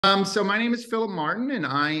So my name is Philip Martin, and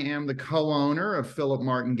I am the co-owner of Philip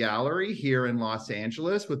Martin Gallery here in Los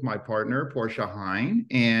Angeles with my partner, Portia Hine.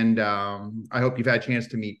 And I hope you've had a chance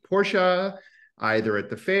to meet Portia either at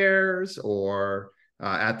the fairs or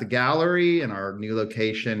at the gallery in our new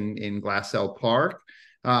location in Glassell Park.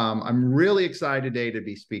 I'm really excited today to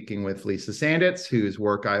be speaking with Lisa Sanditz, whose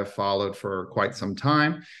work I have followed for quite some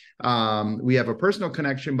time. We have a personal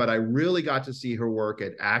connection, but I really got to see her work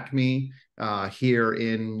at Acme here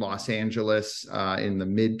in Los Angeles in the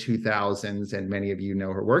mid 2000s, and many of you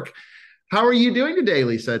know her work. How are you doing today,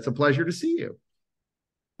 Lisa? It's a pleasure to see you.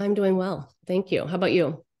 I'm doing well. Thank you. How about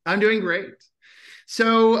you? I'm doing great.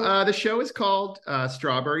 So the show is called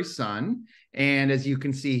Strawberry Sun. And as you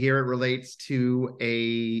can see here, it relates to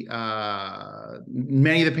many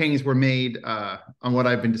of the paintings were made on what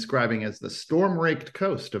I've been describing as the storm-raked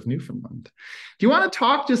coast of Newfoundland. Do you want to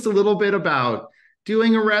talk just a little bit about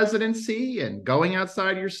doing a residency and going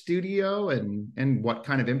outside your studio and what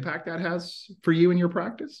kind of impact that has for you in your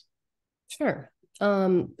practice? Sure.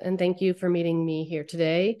 And thank you for meeting me here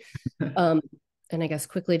today. And I guess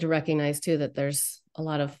quickly to recognize too that there's a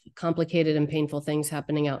lot of complicated and painful things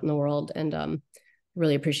happening out in the world, and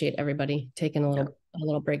really appreciate everybody taking a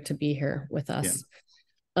little break to be here with us.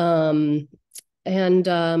 Yeah. And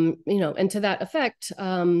to that effect,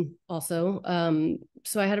 also,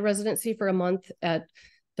 so I had a residency for a month at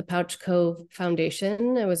the Pouch Cove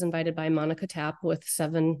Foundation. I was invited by Monica Tapp with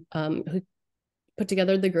 7 who put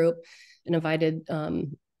together the group, and invited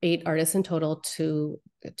 8 artists in total to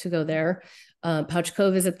go there. Pouch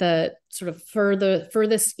Cove is at the sort of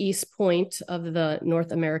furthest east point of the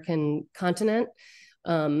North American continent.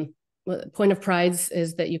 Point of pride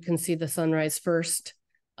is that you can see the sunrise first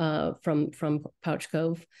from Pouch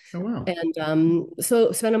Cove. Oh, wow. And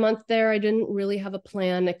so spent a month there. I didn't really have a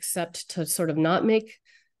plan except to sort of not make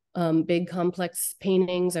big complex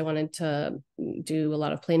paintings. I wanted to do a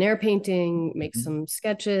lot of plein air painting, make some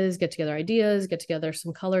sketches, get together ideas, get together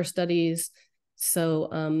some color studies. So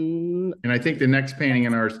and I think the next painting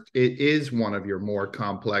in ours, it is one of your more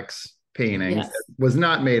complex paintings. Yes. That was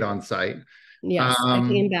not made on site. Yes, I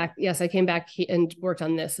came back and worked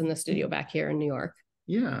on this in the studio back here in New York.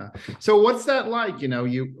 Yeah. So what's that like?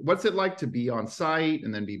 What's it like to be on site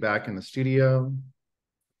and then be back in the studio?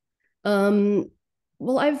 Well,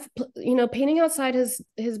 painting outside has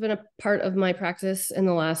been a part of my practice in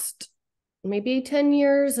the last maybe 10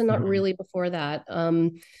 years, and not really before that.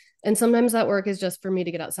 And sometimes that work is just for me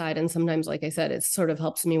to get outside. And sometimes, like I said, it sort of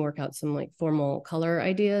helps me work out some like formal color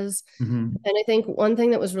ideas. And I think one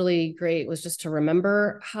thing that was really great was just to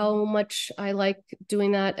remember how much I like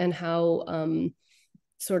doing that, and how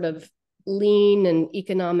sort of lean and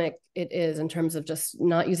economic it is in terms of just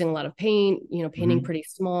not using a lot of paint, painting pretty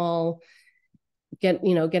small,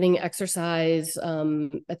 getting exercise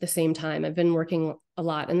at the same time. I've been working a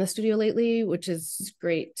lot in the studio lately, which is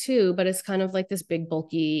great too, but it's kind of like this big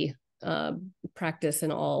bulky practice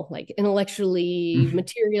in all, like intellectually,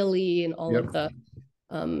 materially, and all of the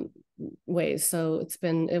ways. So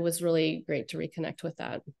it was really great to reconnect with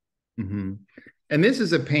that. And this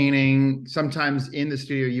is a painting, sometimes in the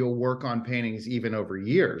studio, you'll work on paintings even over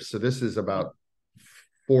years. So this is about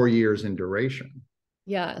 4 years in duration.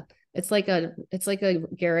 Yeah. It's like a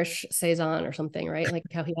garish Cezanne or something, right? Like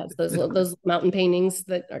how he has those mountain paintings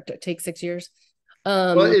that take 6 years.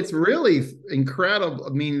 Well, it's really incredible. I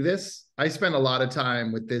mean, I spent a lot of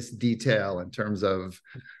time with this detail in terms of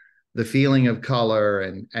the feeling of color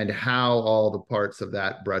and how all the parts of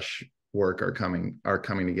that brush work are coming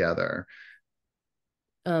together.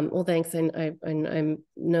 Well, thanks. And I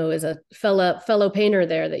know as a fellow painter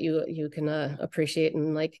there that you can appreciate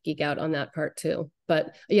and like geek out on that part too.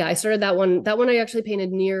 But yeah, I started that one. That one I actually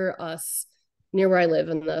painted near where I live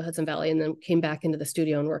in the Hudson Valley, and then came back into the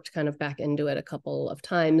studio and worked kind of back into it a couple of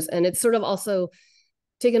times. And it's sort of also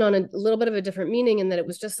taken on a little bit of a different meaning, in that it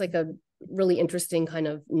was just like a really interesting kind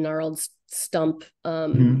of gnarled stump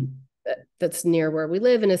that's near where we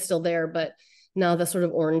live and is still there, but now the sort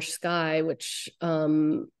of orange sky, which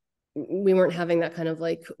we weren't having that kind of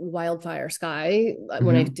like wildfire sky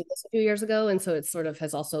when I did this a few years ago. And so it sort of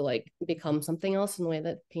has also like become something else in the way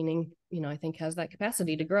that painting, I think has that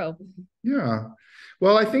capacity to grow. Yeah.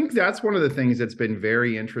 Well, I think that's one of the things that's been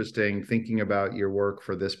very interesting thinking about your work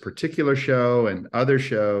for this particular show and other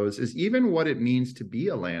shows, is even what it means to be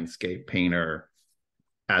a landscape painter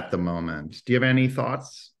at the moment. Do you have any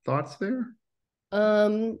thoughts there?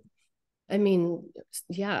 I mean,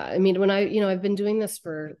 yeah. I mean, when I've been doing this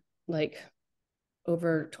for like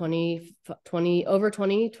over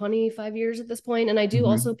 25 years at this point. And I do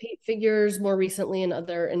also paint figures more recently and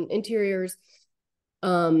interiors.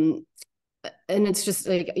 and it's just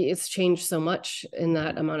like it's changed so much in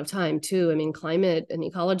that amount of time too. I mean, climate and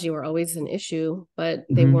ecology were always an issue, but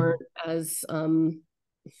they weren't as I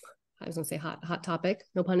was gonna say hot topic,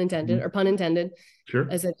 no pun intended, or pun intended, Sure.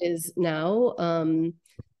 as it is now.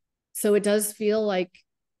 So it does feel like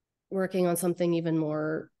working on something even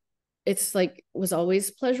more, it's like was always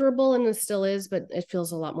pleasurable and it still is, but it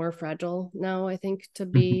feels a lot more fragile now, I think, to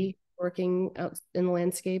be working out in the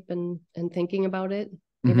landscape and thinking about it.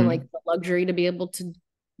 Even like the luxury to be able to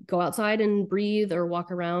go outside and breathe or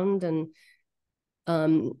walk around. And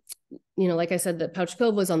you know, like I said, that Pouch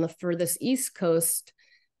Cove was on the furthest east coast,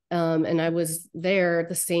 and I was there at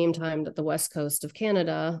the same time that the west coast of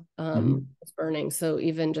Canada was burning. So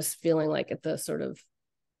even just feeling like at the sort of,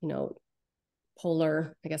 you know,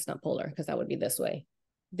 polar, I guess not polar, because that would be this way.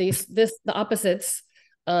 The opposites,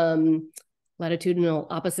 latitudinal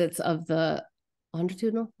opposites of the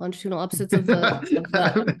longitudinal opposites of of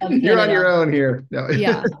You're on your own here. No.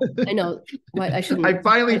 Yeah, I know. What I shouldn't. I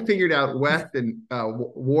finally figured out weft and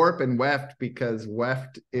warp and weft, because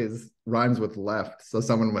weft rhymes with left. So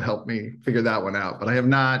someone would help me figure that one out. But I have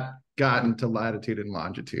not gotten to latitude and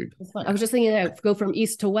longitude. I was just thinking that I'd go from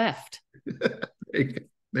east to weft. There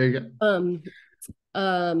you go.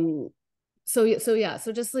 So yeah.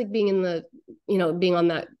 So just like being in the, you know, being on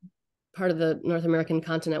that part of the North American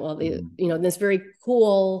continent, while the, you know, this very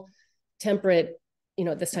cool, temperate, you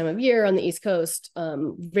know, at this time of year on the East Coast,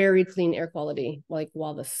 very clean air quality, like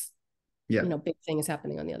while this, you know, big thing is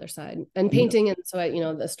happening on the other side, and painting. And so, you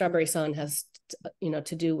know, the Strawberry Sun has, you know,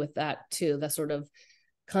 to do with that too, the sort of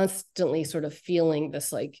constantly sort of feeling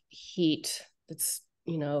this like heat that's,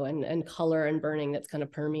 you know, and color and burning that's kind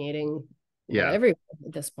of permeating everywhere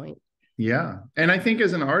at this point. Yeah. And I think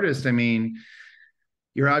as an artist, I mean,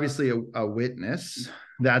 you're obviously a witness.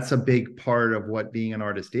 That's a big part of what being an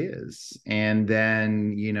artist is. And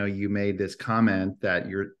then, you know, you made this comment that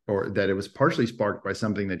that it was partially sparked by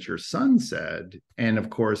something that your son said. And of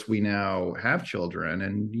course, we now have children,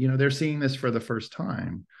 and, you know, they're seeing this for the first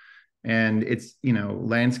time. And it's, you know,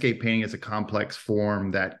 landscape painting is a complex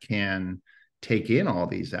form that can take in all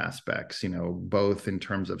these aspects, you know, both in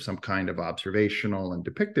terms of some kind of observational and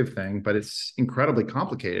depictive thing, but it's incredibly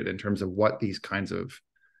complicated in terms of what these kinds of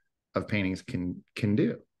paintings can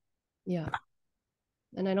do. Yeah.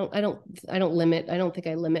 And I don't think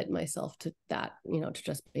I limit myself to that, you know, to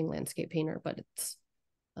just being landscape painter, but it's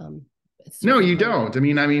no, you don't. I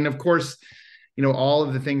mean, of course, you know, all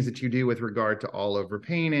of the things that you do with regard to all over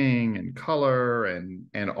painting and color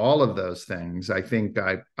and all of those things, I think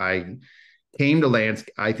I came to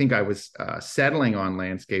landscape. I think I was settling on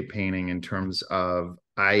landscape painting in terms of,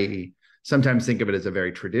 I sometimes think of it as a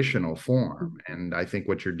very traditional form. And I think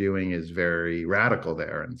what you're doing is very radical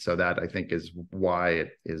there. And so that, I think, is why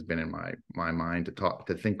it has been in my mind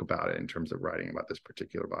to think about it in terms of writing about this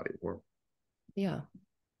particular body of work. Yeah.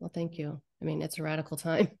 Well, thank you. I mean, it's a radical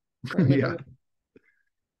time. Yeah.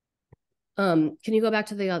 Can you go back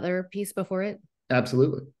to the other piece before it?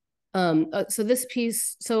 Absolutely. So this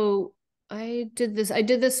piece, so I did this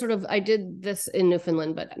in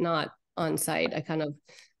Newfoundland, but not on site. I kind of,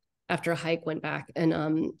 after a hike, went back, and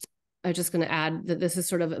I was just going to add that this is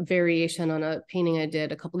sort of a variation on a painting I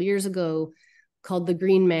did a couple of years ago called The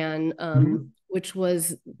Green Man, which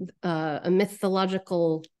was a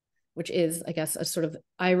mythological, which is, I guess, a sort of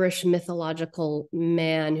Irish mythological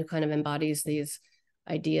man who kind of embodies these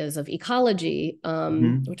ideas of ecology,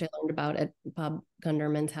 which I learned about at Bob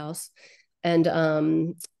Gunderman's house. And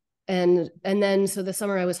then, so the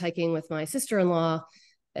summer I was hiking with my sister-in-law,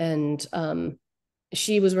 and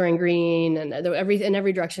she was wearing green, and in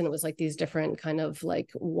every direction, it was like these different kind of like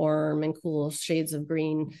warm and cool shades of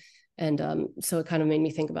green. And so it kind of made me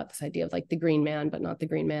think about this idea of like the green man, but not the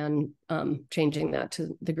green man, changing that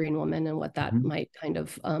to the green woman, and what that might kind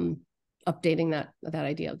of, updating that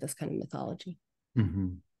idea of this kind of mythology.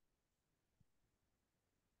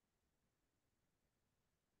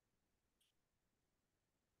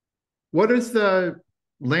 What is the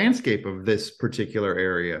landscape of this particular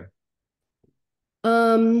area?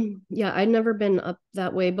 Yeah, I'd never been up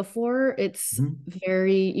that way before. It's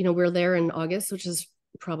very, you know, we're there in August, which is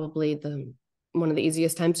probably one of the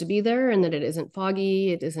easiest times to be there, and that it isn't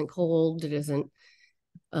foggy, it isn't cold, it isn't,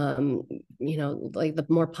 you know, like the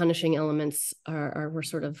more punishing elements were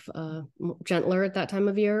sort of gentler at that time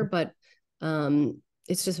of year. But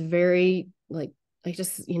it's just very like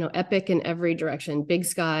just, you know, epic in every direction. Big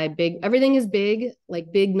sky, big, everything is big,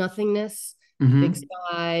 like big nothingness, big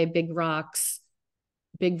sky, big rocks,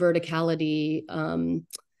 big verticality,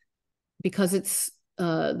 because it's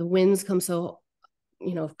the winds come so,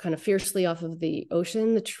 you know, kind of fiercely off of the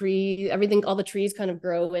ocean. The tree, everything, all the trees kind of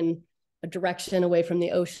grow in a direction away from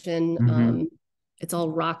the ocean. Mm-hmm. It's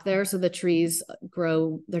all rock there, so the trees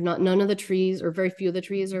grow. They're not, none of the trees, or very few of the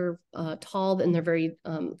trees are tall, and they're very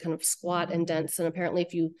kind of squat and dense. And apparently,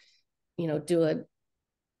 if you do a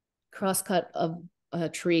crosscut of a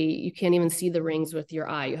tree, you can't even see the rings with your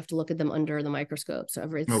eye. You have to look at them under the microscope. So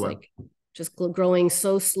it's Oh, wow. like just growing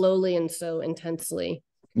so slowly and so intensely.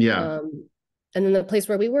 Yeah. And then the place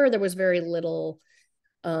where we were, there was very little,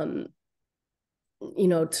 to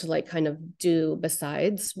like kind of do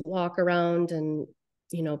besides walk around and,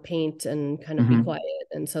 paint and kind of be quiet.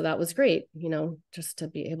 And so that was great, just to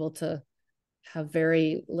be able to have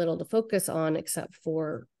very little to focus on except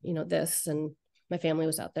for, this. And my family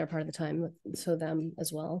was out there part of the time, so them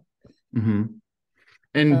as well. Mm-hmm.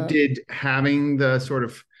 And did having the sort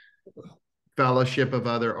of fellowship of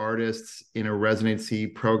other artists in a residency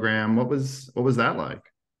program, what was that like?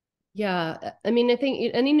 Yeah, I mean, I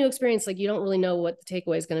think any new experience, like, you don't really know what the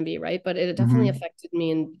takeaway is going to be, right? But it definitely affected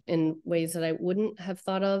me in ways that I wouldn't have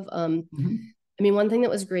thought of. I mean, one thing that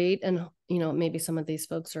was great, and maybe some of these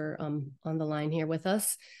folks are on the line here with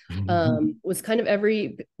us, was kind of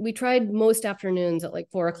we tried most afternoons at like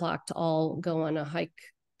 4 o'clock to all go on a hike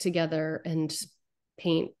together and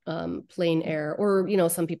paint plein air, or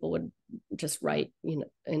some people would just write in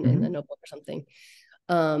a notebook or something.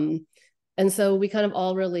 And so we kind of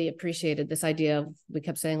all really appreciated this idea of, we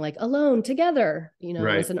kept saying like, alone, together,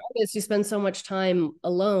 Right. As an artist, you spend so much time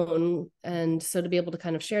alone. And so to be able to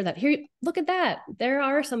kind of share that, here, look at that. There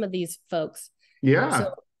are some of these folks. Yeah.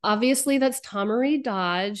 So obviously that's Tomaree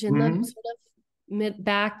Dodge in the sort of mid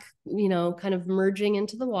back, kind of merging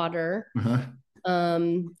into the water.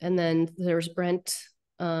 And then there's Brent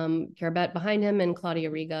Garabet behind him, and Claudia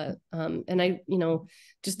Riga. And I,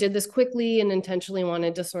 just did this quickly and intentionally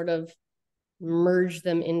wanted to sort of merge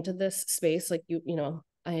them into this space. Like,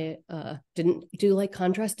 I didn't do like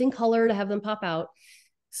contrasting color to have them pop out.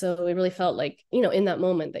 So it really felt like, in that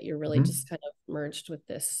moment that you're really just kind of merged with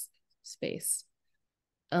this space.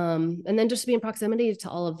 And then just to be in proximity to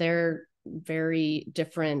all of their very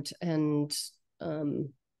different and,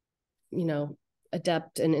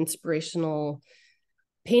 adept and inspirational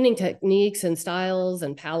painting techniques and styles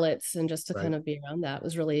and palettes, and just to kind of be around that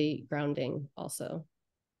was really grounding also.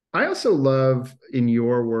 I also love in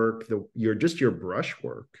your work your brush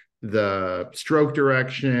work, the stroke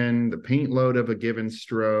direction, the paint load of a given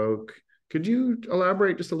stroke. Could you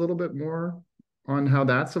elaborate just a little bit more on how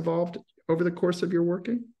that's evolved over the course of your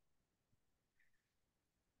working?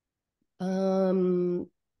 I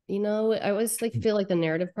always feel like the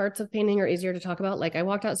narrative parts of painting are easier to talk about. Like, I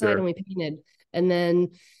walked outside and we painted, and then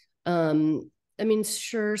I mean,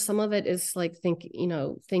 sure, some of it is like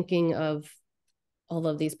thinking of all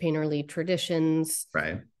of these painterly traditions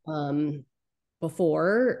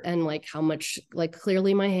before, and like how much, like,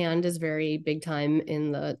 clearly my hand is very big time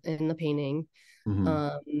in the painting,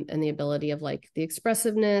 and the ability of like the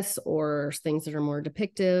expressiveness or things that are more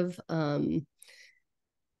depictive.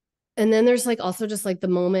 And then there's like also just like the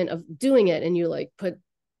moment of doing it, and you like put,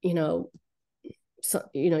 you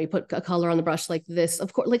put a color on the brush like this.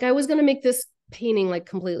 Of course, like I was going to make this painting like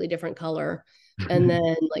completely different color. And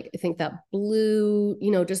then like, I think that blue,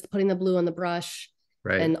 just putting the blue on the brush,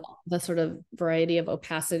 and the sort of variety of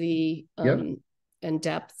opacity, and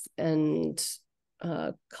depth and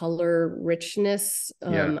color richness.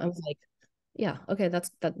 I was like, yeah, okay, that's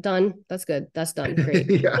done. That's good. That's done. Great.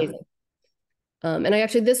 Amazing. And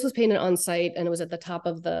this was painted on site, and it was at the top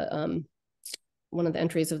of the one of the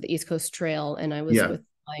entries of the East Coast Trail. And I was with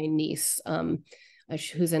my niece,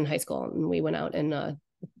 who's in high school, and we went out, and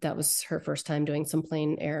that was her first time doing some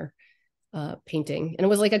plein air painting. And it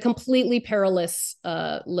was like a completely perilous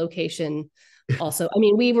location also. I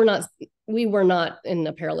mean, we were not in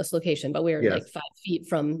a perilous location, but we were like 5 feet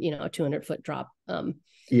from, a 200-foot drop.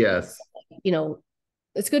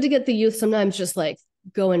 It's good to get the youth sometimes just like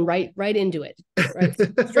going right into it, right?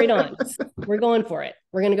 Straight on. We're going for it.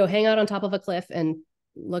 We're going to go hang out on top of a cliff and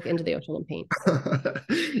look into the ocean and paint.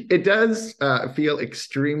 It does feel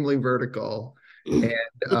extremely vertical. And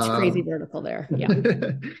it's crazy vertical there. Yeah.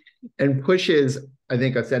 And pushes, I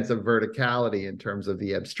think, a sense of verticality in terms of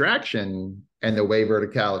the abstraction and the way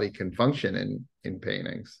verticality can function in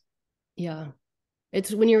paintings. Yeah.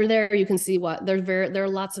 It's when you're there, you can see what there are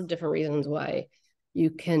lots of different reasons why you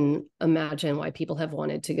can imagine why people have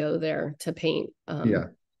wanted to go there to paint.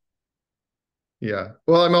 Yeah.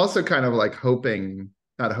 Well, I'm also kind of like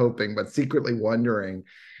not hoping, but secretly wondering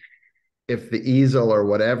if the easel or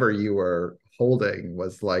whatever you were holding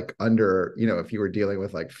was like under, if you were dealing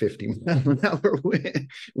with like 50 mile an hour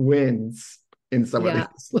winds. in some of Yeah.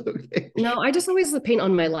 these locations. No, I just always paint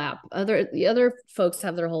on my lap. The other folks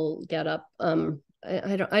have their whole get up.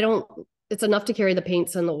 I don't it's enough to carry the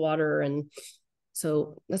paints and the water, and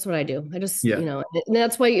so that's what I do. I just, Yeah. and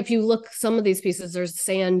that's why if you look some of these pieces, there's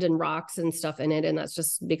sand and rocks and stuff in it, and that's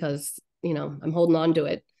just because, I'm holding on to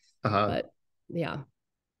it. Uh-huh. But yeah.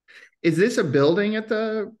 Is this a building at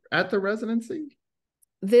the residency?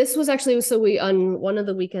 This was actually, so we, on one of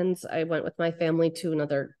the weekends, I went with my family to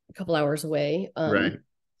another couple hours away. Right.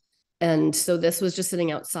 And so this was just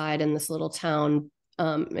sitting outside in this little town.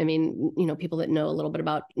 I mean, people that know a little bit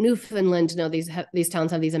about Newfoundland know these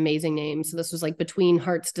towns have these amazing names. So this was like between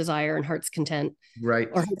Heart's Desire and Heart's Content, Right.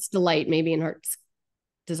 or Heart's Delight, maybe, and Heart's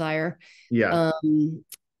Desire. Yeah.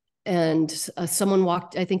 And someone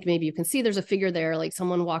walked, I think maybe you can see there's a figure there, like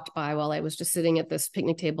someone walked by while I was just sitting at this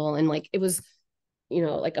picnic table, and like it was,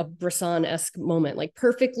 like a Bresson-esque moment, like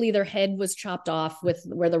perfectly their head was chopped off with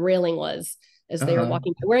where the railing was as they were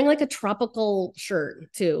walking, wearing like a tropical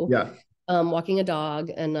shirt too. Yeah. Walking a dog.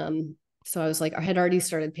 And so I was like, I had already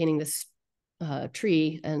started painting this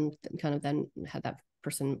tree, and kind of then had that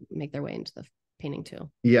person make their way into the painting too.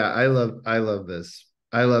 Yeah, I love this.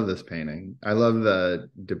 I love this painting. I love the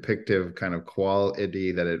depictive kind of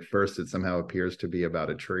quality that at first it somehow appears to be about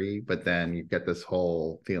a tree, but then you get this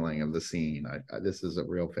whole feeling of the scene. This is a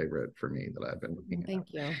real favorite for me that I've been looking at. Thank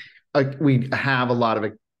you. We have a lot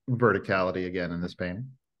of verticality again in this painting.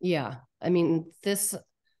 Yeah. I mean,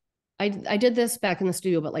 I did this back in the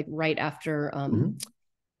studio, but like right after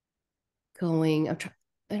going, I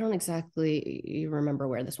don't exactly remember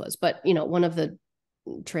where this was, but one of the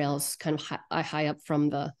trails kind of high up from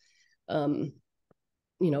the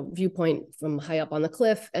viewpoint from high up on the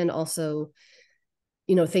cliff, and also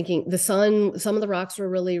thinking the sun, some of the rocks were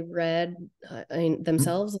really red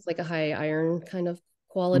themselves. It's like a high iron kind of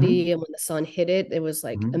quality, and when the sun hit it, it was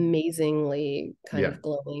like amazingly kind of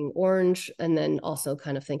glowing orange. And then also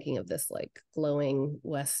kind of thinking of this like glowing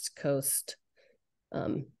West Coast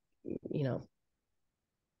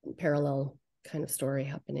parallel kind of story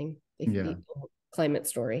happening. Climate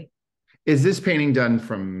story. Is this painting done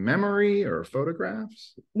from memory or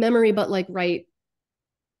photographs? Memory, but like right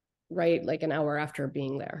like an hour after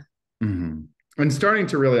being there. And starting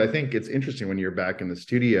to really, I think it's interesting when you're back in the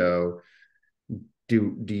studio,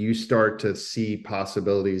 do you start to see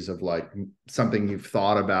possibilities of like something you've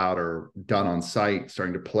thought about or done on site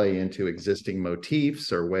starting to play into existing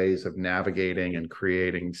motifs or ways of navigating and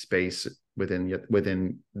creating space within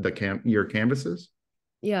your canvases?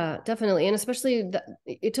 Yeah, definitely. And especially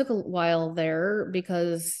it took a while there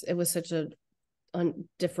because it was such a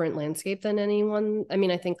different landscape than anyone. I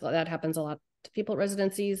mean, I think that happens a lot to people at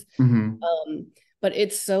residencies. But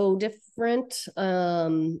it's so different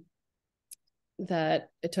that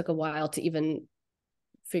it took a while to even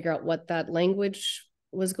figure out what that language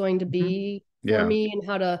was going to be for me, and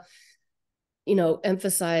how to,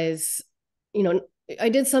 emphasize, I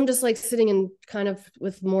did some just like sitting in kind of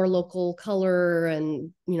with more local color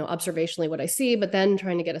and, observationally what I see, but then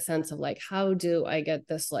trying to get a sense of like, how do I get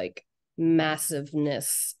this like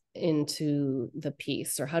massiveness into the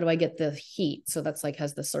piece, or how do I get the heat? So that's like,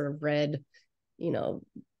 has this sort of red,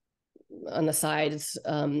 on the sides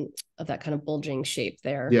of that kind of bulging shape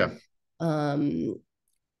there.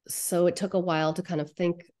 So it took a while to kind of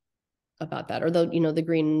think about that. Or the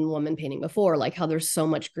green woman painting before, like how there's so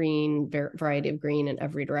much green, variety of green in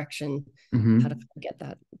every direction, how to get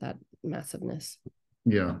that massiveness.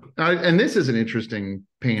 And this is an interesting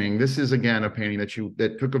painting. This is again a painting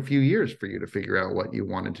that took a few years for you to figure out what you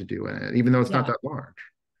wanted to do in it, even though it's not that large.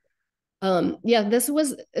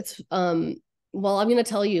 Well, I'm going to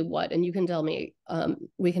tell you what, and you can tell me,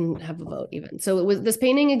 we can have a vote even. So this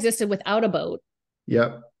painting existed without a boat.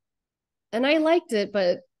 And I liked it,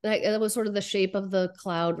 but it was sort of the shape of the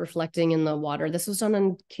cloud reflecting in the water. This was done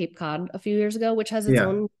on Cape Cod a few years ago, which has its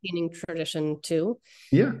own painting tradition too.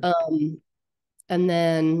 And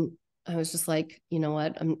then I was just like, you know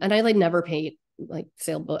what? And I like never paint like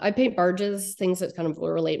sailboat. I paint barges, things that kind of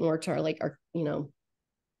relate more to our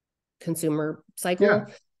consumer cycle.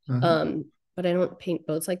 But I don't paint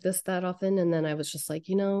boats like this that often. And then I was just like,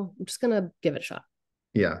 I'm just going to give it a shot.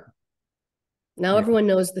 Now everyone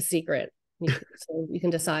knows the secret. So you can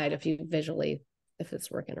decide if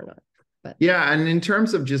it's working or not. But and in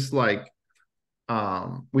terms of just like,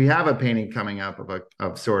 we have a painting coming up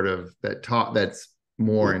of sort of that's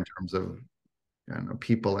more in terms of, I don't know,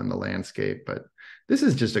 people in the landscape, but this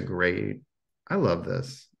is just I love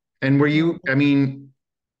this. And do you have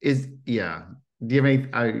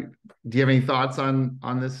any thoughts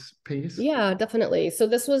on this piece? Yeah, definitely. So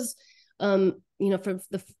this was For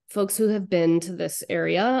the folks who have been to this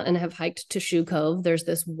area and have hiked to Shoe Cove, there's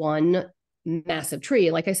this one massive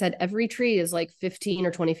tree. Like I said, every tree is like 15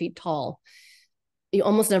 or 20 feet tall. You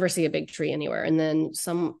almost never see a big tree anywhere. And then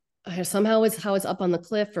somehow it's how it's up on the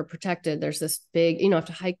cliff or protected. There's this big, have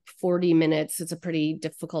to hike 40 minutes. It's a pretty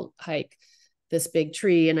difficult hike, this big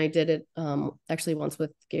tree. And I did it actually once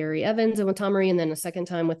with Gary Evans and with Tom Marie, and then a second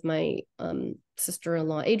time with my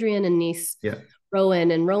sister-in-law, Adrian, and niece,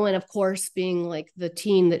 Rowan. And Rowan, of course, being like the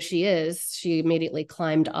teen that she is, she immediately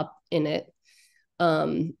climbed up in it.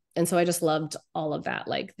 And so I just loved all of that,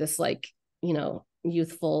 like this,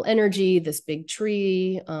 youthful energy, this big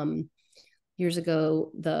tree. Years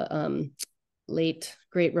ago, the late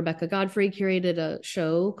great Rebecca Godfrey curated a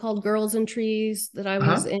show called Girls and Trees that I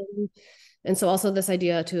was in. And so also this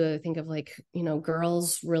idea to think of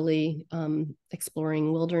girls really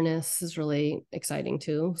exploring wilderness is really exciting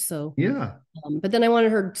too. So but then I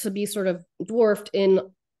wanted her to be sort of dwarfed in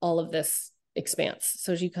all of this expanse.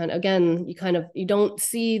 So you you don't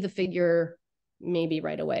see the figure maybe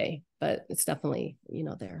right away, but it's definitely,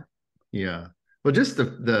 there. Yeah. Well, just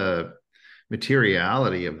the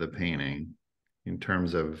materiality of the painting in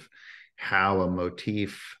terms of how a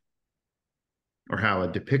motif or how a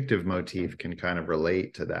depictive motif can kind of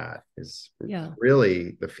relate to that is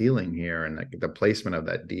really the feeling here, and the placement of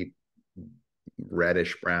that deep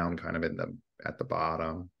reddish brown kind of at the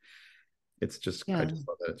bottom. It's just, I just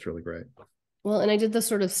love that. It's really great. Well, and I did the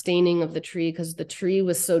sort of staining of the tree because the tree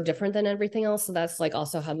was so different than everything else. So that's like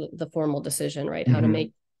also how the formal decision, right? How to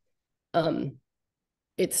make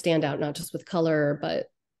it stand out, not just with color, but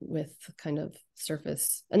with kind of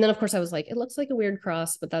surface. And then of course I was like, it looks like a weird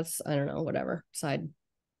cross, but that's, I don't know, whatever. Side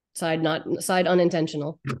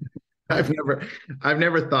unintentional. I've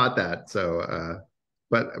never thought that. So,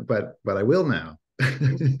 but I will now.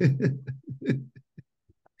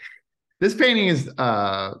 This painting is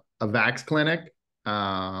a Vax clinic.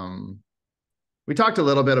 We talked a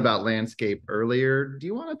little bit about landscape earlier. Do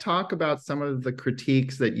you want to talk about some of the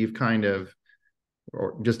critiques that you've kind of,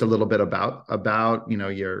 or just a little bit about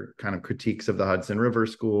your kind of critiques of the Hudson River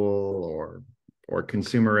School or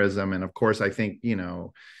consumerism? And of course, I think,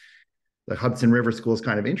 the Hudson River School is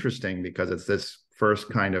kind of interesting because it's this first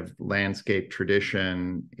kind of landscape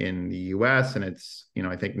tradition in the US. And it's,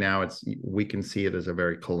 I think now we can see it as a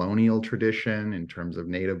very colonial tradition in terms of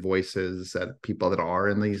native voices, that people that are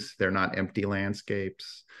in these, they're not empty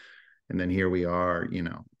landscapes. And then here we are,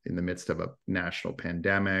 in the midst of a national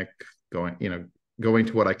pandemic, going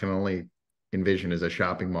to what I can only envision as a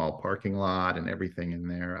shopping mall parking lot and everything in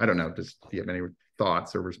there. I don't know, do you have any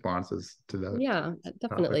thoughts or responses to that? Yeah,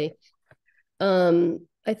 definitely.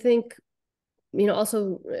 I think,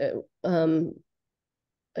 also, I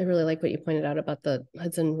really like what you pointed out about the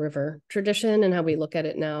Hudson River tradition and how we look at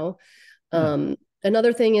it now.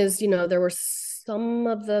 Another thing is, there were some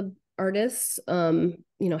of the artists,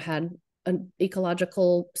 had an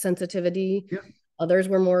ecological sensitivity. Yeah. Others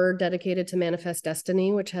were more dedicated to manifest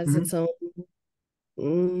destiny, which has its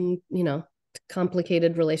own,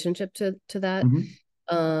 complicated relationship to that.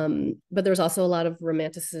 But there's also a lot of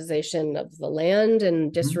romanticization of the land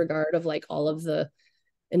and disregard of like all of the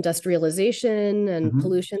industrialization and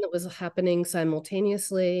pollution that was happening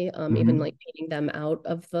simultaneously, even like painting them out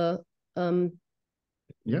of the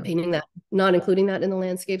painting that, not including that in the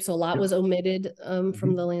landscape. So a lot was omitted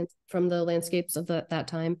from the landscapes of that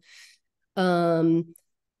time.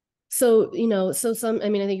 So some, I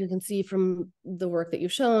think you can see from the work that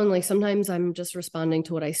you've shown, like sometimes I'm just responding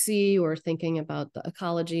to what I see or thinking about the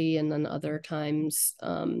ecology, and then other times,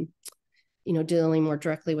 dealing more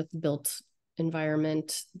directly with the built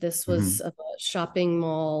environment. This was a shopping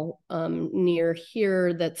mall near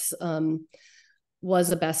here that's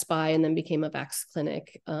was a Best Buy and then became a Vax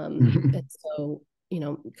clinic. And so,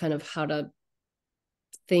 kind of how to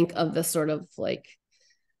think of the sort of like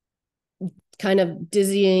kind of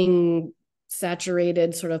dizzying,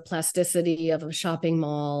 saturated sort of plasticity of a shopping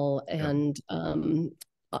mall, and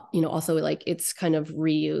also like it's kind of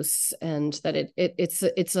reuse, and that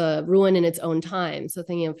it's a ruin in its own time. So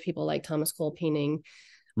thinking of people like Thomas Cole painting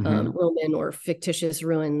Roman or fictitious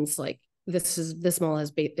ruins, like this mall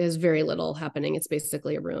has very little happening. It's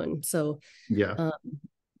basically a ruin. So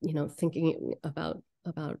thinking about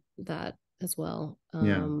that as well.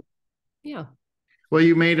 Yeah. Well,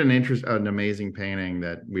 you made an amazing painting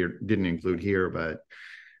that we didn't include here, but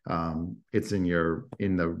it's in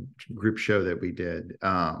the group show that we did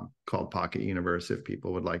called Pocket Universe, if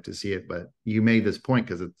people would like to see it. But you made this point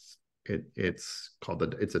because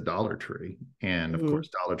it's a Dollar Tree, and of course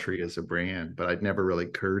Dollar Tree is a brand, but it never really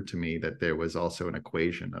occurred to me that there was also an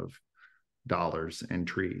equation of dollars and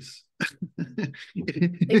trees.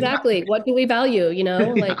 Exactly. What do we value?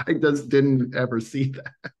 Like, I just didn't ever see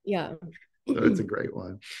that. yeah. So it's a great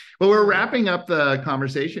one. Well, we're wrapping up the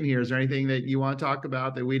conversation here. Is there anything that you want to talk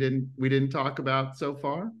about that we didn't talk about so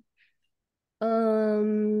far?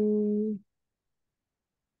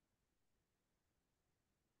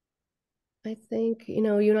 I think, you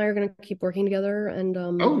and I are going to keep working together, and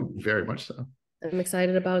Oh, very much so. I'm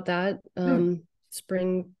excited about that. Yeah.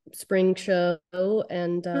 Spring show,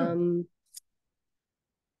 and Yeah.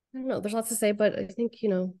 I don't know, there's lots to say, but I think,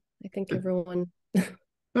 everyone.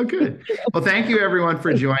 Oh, good. Well, thank you everyone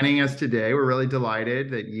for joining us today. We're really delighted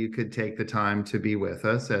that you could take the time to be with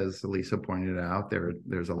us. As Lisa pointed out,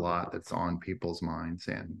 there's a lot that's on people's minds,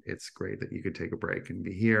 and it's great that you could take a break and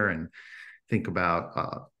be here and think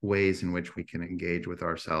about ways in which we can engage with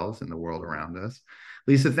ourselves and the world around us.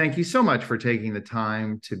 Lisa, thank you so much for taking the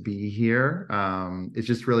time to be here. It's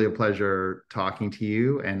just really a pleasure talking to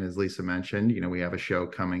you. And as Lisa mentioned, we have a show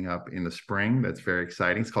coming up in the spring that's very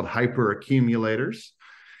exciting. It's called Hyper Accumulators,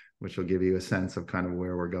 which will give you a sense of kind of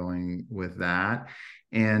where we're going with that.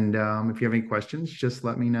 And if you have any questions, just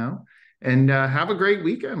let me know. And have a great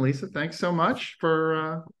weekend, Lisa. Thanks so much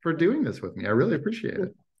for doing this with me. I really appreciate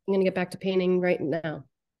it. I'm going to get back to painting right now.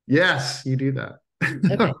 Yes, you do that.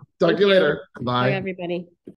 Okay. Talk to you later. Bye. Bye, everybody.